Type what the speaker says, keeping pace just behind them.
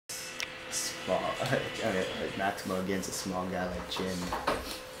small, like Maximo against a small guy like Chin.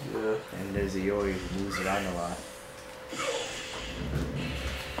 Yeah. And there's a Yori who moves around a lot.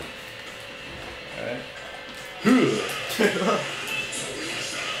 Alright.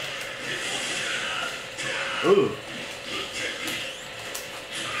 Ooh.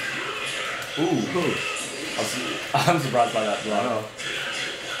 Ooh. I'm surprised by that block.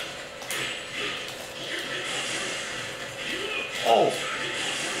 Oh!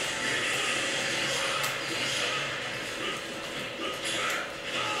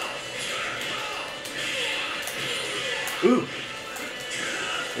 Ooh.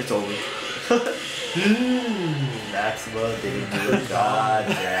 It's over. Maximo didn't do a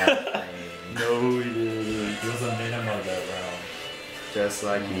goddamn thing. No, he didn't. He was a minimum of that round. Just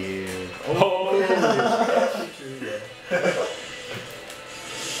like you. Oh!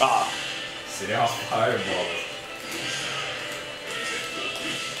 Ah! Sitting off fireballs.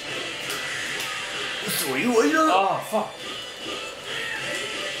 Sweet, what you doing? Oh, fuck.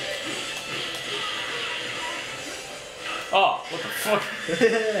 Oh, what the fuck?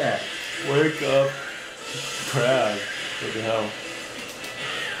 Yeah. Wake up. Crab. What the hell?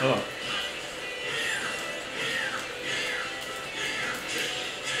 Oh.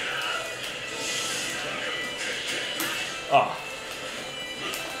 Ah.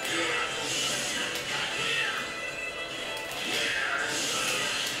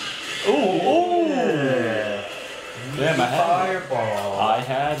 Ooh. Yeah. Damn, I had Fireball. I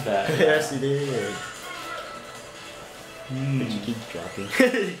had that. Yes, you did. Hmm. But you keep dropping.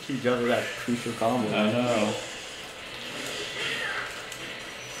 You keep dropping that crucial combo. I know.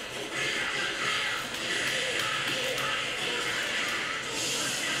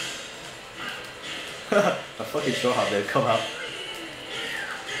 I'm fucking sure how they come out.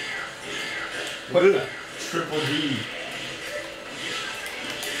 What the? Triple D.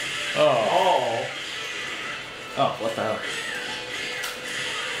 Oh. Oh. Oh, what the hell?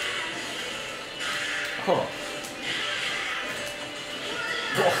 Oh.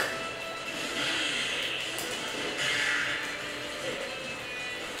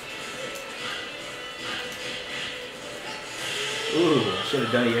 Ooh, I should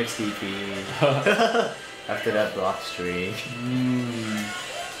have done EXTP after that block string.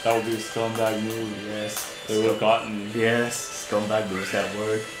 That would be a scumbag move. Yes. They would have gotten. Yes, scumbag moves that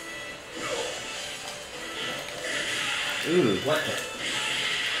word. Ooh. What the?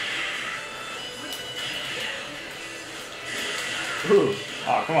 Ooh.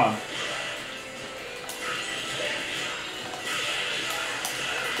 Oh, come on.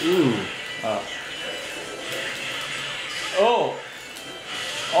 Ooh. Oh. Oh.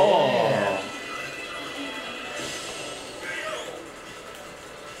 Oh. Yeah.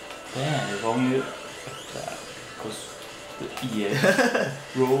 Damn, if only that. Because the EX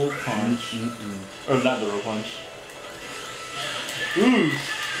roll punch. Or not the roll punch. Ooh.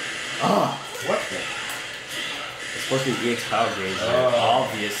 Ah. What the? It's supposed to be EX Power Gauge,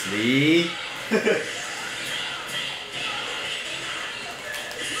 obviously.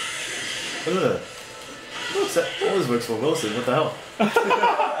 Ugh. What's that? Always works for Wilson. What the hell?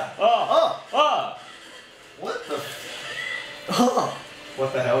 What the? Oh.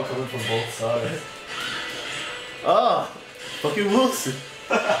 What the hell coming from both sides? Ah. Fucking Wilson.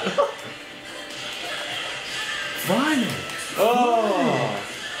 Finally. Oh.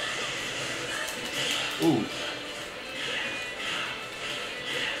 Ooh.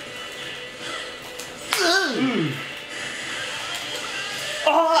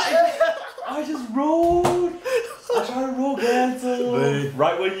 Oh, I just rolled. I tried to roll cancel. But-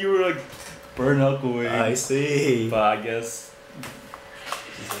 Right when you were like burn knuckling. I see. But I guess.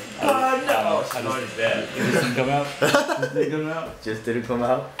 No. I It's not just, dead. it just didn't come out. It didn't come out. Just didn't come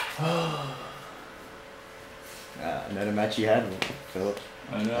out. Another match you had, Phillip.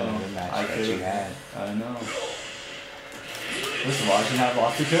 I know. Another match I that could've- you had. I know. Listen, I should have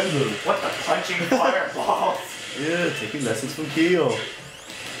lots of Kenzo. What the punching fireballs? Yeah, taking lessons from Kyo.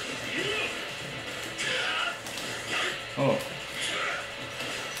 Oh.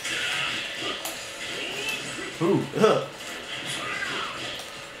 Ooh.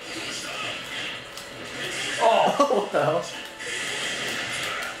 Oh, what the hell?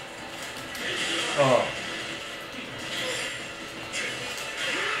 Oh.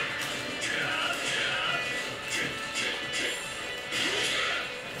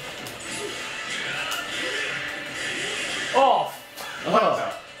 Oh.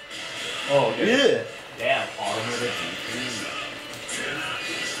 Oh, Oh, okay. yeah. Damn, armor to DP.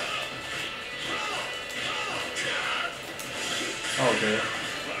 Okay.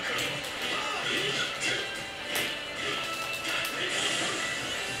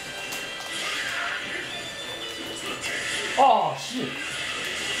 Oh shit!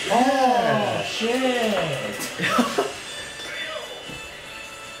 Oh shit!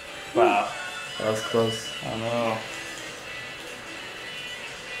 Wow. That was close. I don't know.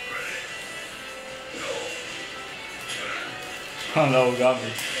 I don't know what got me.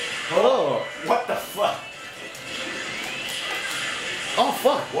 Oh! What the fuck? Oh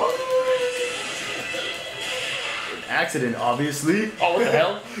fuck! What? An accident, obviously. Oh, what the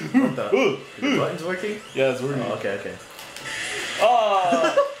hell? What the? The button's working? Yeah, it's working. Oh, okay, okay.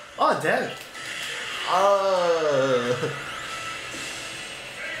 Oh! Oh, damn it. Oh.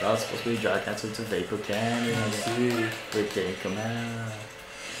 That was supposed to be dry cancer to vapor cannon. I see. We didn't come out.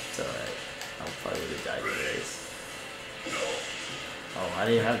 It's alright. I'll probably would have died anyways. Oh, I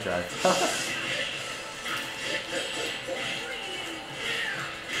didn't even have drive.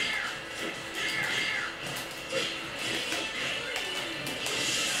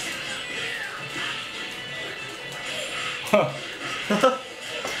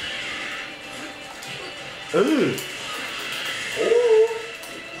 Ooh.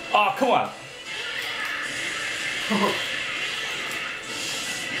 Oh, come on.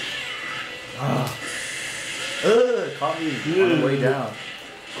 Caught me on the way down.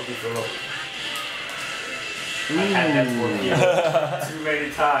 Okay, Phillip. I had that for you too many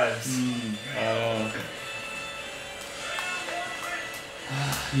times.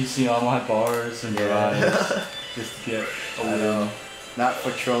 Using all my bars and drives just to get a I win. know. Not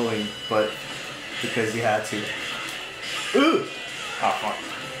for trolling, but because you had to. Ooh! Ah, fuck.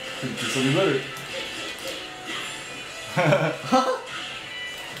 Couldn't do something better.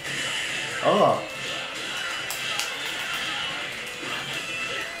 Oh.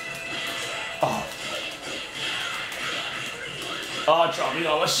 Oh. Oh, dropping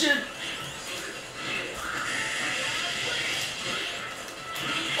all my shit.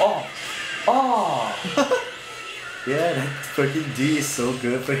 Oh. Oh. Yeah, that fucking D is so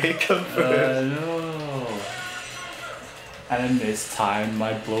good for hit confirm. I know. And I mistimed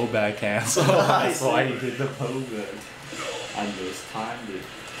my blowback cancel. That's why he did the blowback. I mistimed it.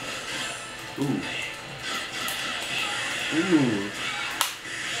 Ooh. Ooh.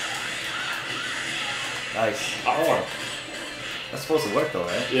 Nice. Oh. That's supposed to work though,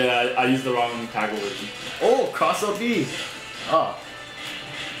 right? Yeah, I used the wrong tackle version. Oh, cross up B. Oh.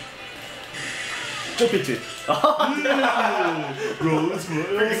 Jump into it. Rose,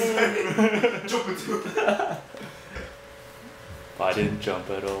 Jump into it. I didn't jump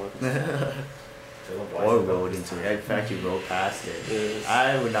at all. Or rolled into it. In fact, you rolled past it. Yes.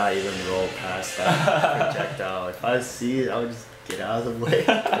 I would not even roll past that projectile. If I see it, I would just get out of the way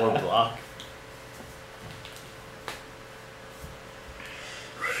or block.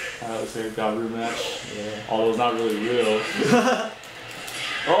 That was a god room match. Yeah. Although it's not really real.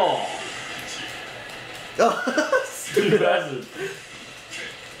 Oh! Stupid bastard.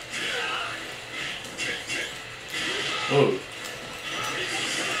 Oh.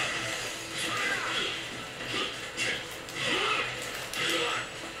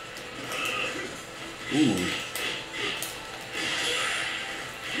 Ooh.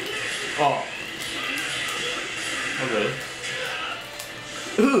 Oh. Okay.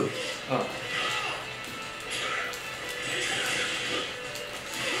 Ooh. Oh.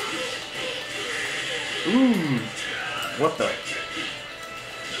 Ooh. What the? I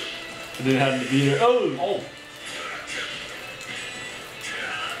didn't have to be here. Oh! Oh!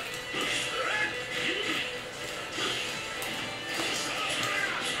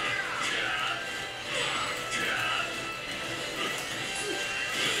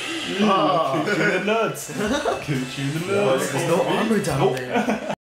 Oh. Kick you in the nuts. Kick you in the nuts. There's no armor down there.